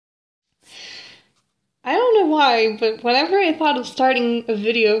why, but whenever I thought of starting a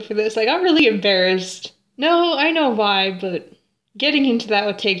video for this, I got really embarrassed. No, I know why, but getting into that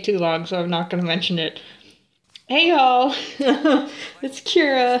would take too long, so I'm not gonna mention it. Hey y'all, it's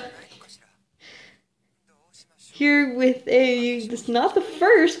Kira. Here with this not the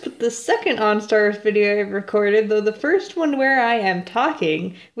first, but the second Ensemble Stars video I've recorded, though the first one where I am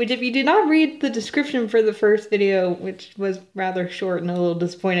talking, which if you did not read the description for the first video, which was rather short and a little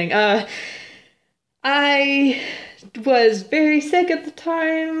disappointing, I was very sick at the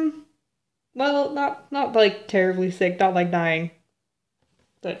time. Well, not like terribly sick, not like dying.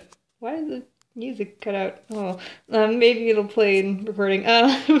 But why is the music cut out? Oh, maybe it'll play in recording.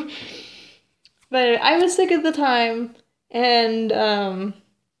 But I was sick at the time, and I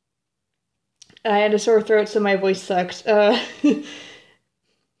had a sore throat, so my voice sucked.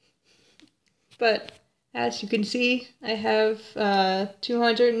 But as you can see, I have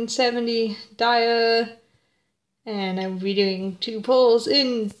 270 dia, and I will be doing 2 polls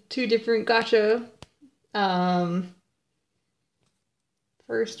in 2 different gacha.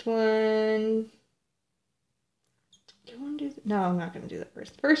 First one... Do I want to do that? No, I'm not going to do that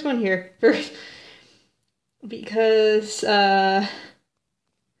first. First one here. First. Because, oh,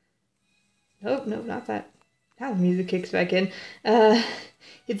 no, not that. Now the music kicks back in.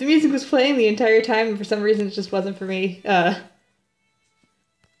 If the music was playing the entire time, and for some reason it just wasn't for me.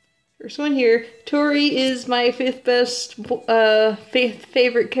 First one here. Tori is my 5th best,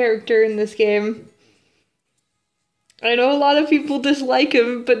 favorite character in this game. I know a lot of people dislike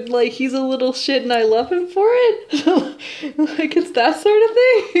him, but, like, he's a little shit and I love him for it. Like, it's that sort of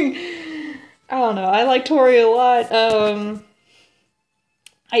thing. I don't know, I like Tori a lot.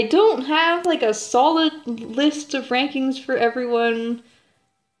 I don't have, like, a solid list of rankings for everyone,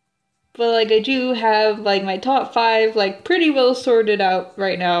 but, like, I do have, like, my top 5, like, pretty well sorted out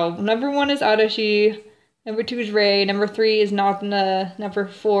right now. Number 1 is Arashi, number 2 is Rei, number 3 is Nagana, number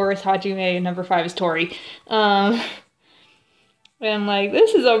 4 is Hajime, and number 5 is Tori. And, like,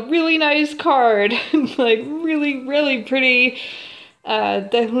 this is a really nice card. Like, really, really pretty.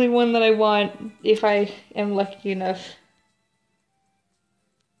 Definitely one that I want if I am lucky enough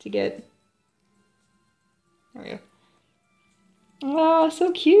to get. There we go. Oh,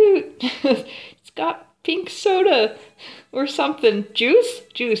 so cute. It's got pink soda or something. Juice?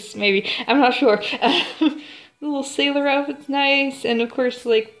 Juice, maybe. I'm not sure. The little sailor outfit's nice, and of course,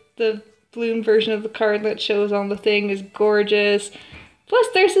 like, the balloon version of the card that shows on the thing is gorgeous. Plus,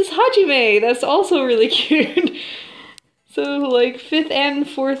 there's this Hajime that's also really cute. So, like, 5th and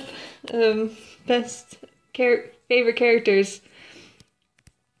 4th best favorite characters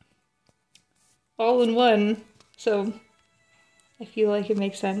all in one. So, I feel like it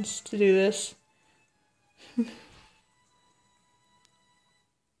makes sense to do this.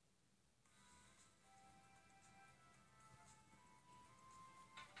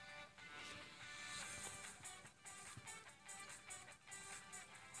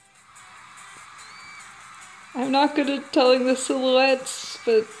 I'm not good at telling the silhouettes,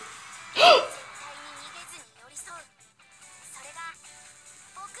 but...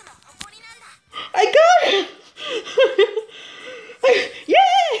 I got it!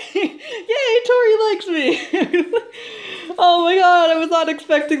 Yay! Yay, Tori likes me! Oh my god, I was not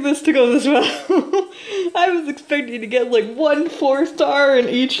expecting this to go this well. I was expecting to get like 1 4-star in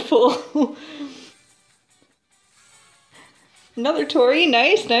each pull. Another Tori,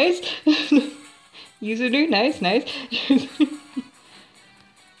 nice, nice. Yuzuru, nice, nice.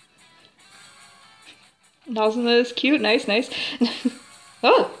 Nazuna is cute, nice, nice.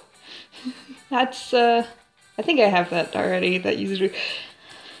 Oh! That's, I think I have that already, that Yuzuru.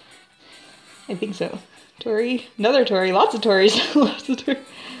 I think so. Tori, another Tori, lots of Toris. Lots of Toris.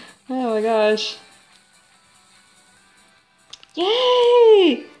 Oh my gosh.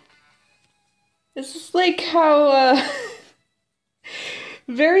 Yay! This is like how,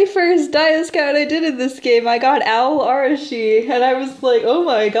 very first Dia Scout I did in this game, I got Owl Arashi, and I was like, oh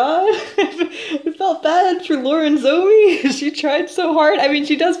my god, I felt bad for Lauren Zoe. She tried so hard. I mean,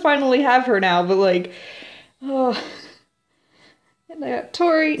 she does finally have her now, but like, oh. And I got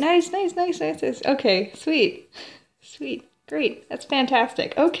Tori, nice, nice, nice, nice, nice. Okay, sweet, sweet, great, that's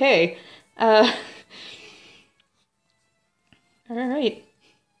fantastic. Okay, alright.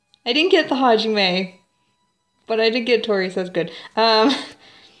 I didn't get the Hajime, but I did get Tori, so that's good.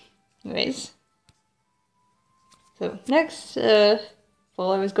 Anyways. So, next,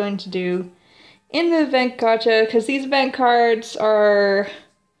 well, I was going to do in the event gacha, because these event cards are,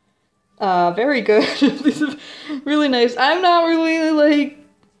 very good. These are really nice. I'm not really, like,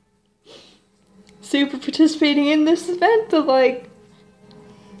 super participating in this event, but, like,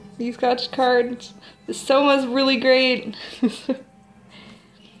 these scotch cards. This Soma's really great.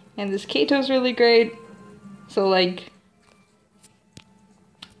 And this Kato's really great. So like,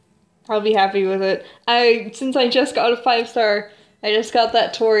 I'll be happy with it. Since I just got a 5-star, I just got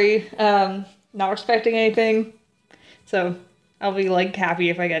that Tori, not expecting anything. So I'll be like happy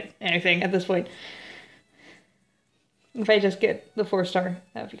if I get anything at this point. If I just get the 4-star,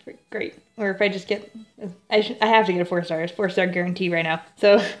 that would be great. Or if I just get, I have to get a 4-star. It's 4-star guarantee right now.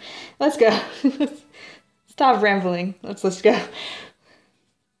 So let's go. Stop rambling. Let's go.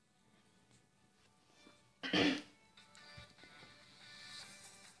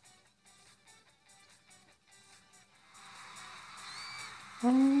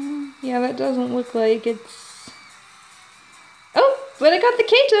 Yeah, that doesn't look like it's... Oh, but I got the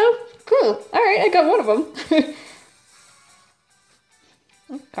Kato! Cool. Alright, I got one of them.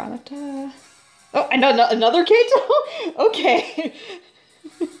 Oh, Kanata. Oh, I know another Kato? Okay.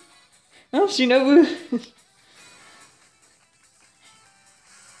 Oh, Shinobu.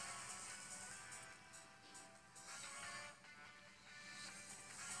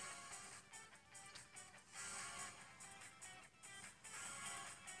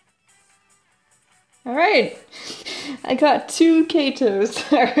 Alright. I got 2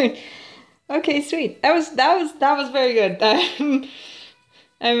 Katos. Alright. Okay, sweet. That was very good.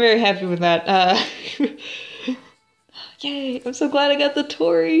 I'm very happy with that. Yay! I'm so glad I got the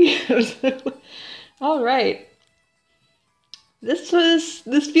Tori. All right. This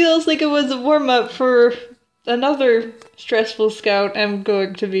feels like it was a warm-up for another stressful scout I'm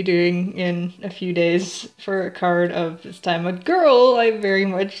going to be doing in a few days for a card of this time a girl I very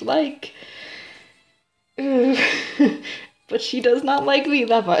much like. But she does not like me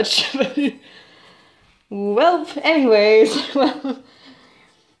that much. Well, anyways, well,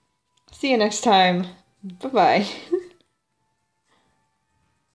 see you next time. Bye-bye.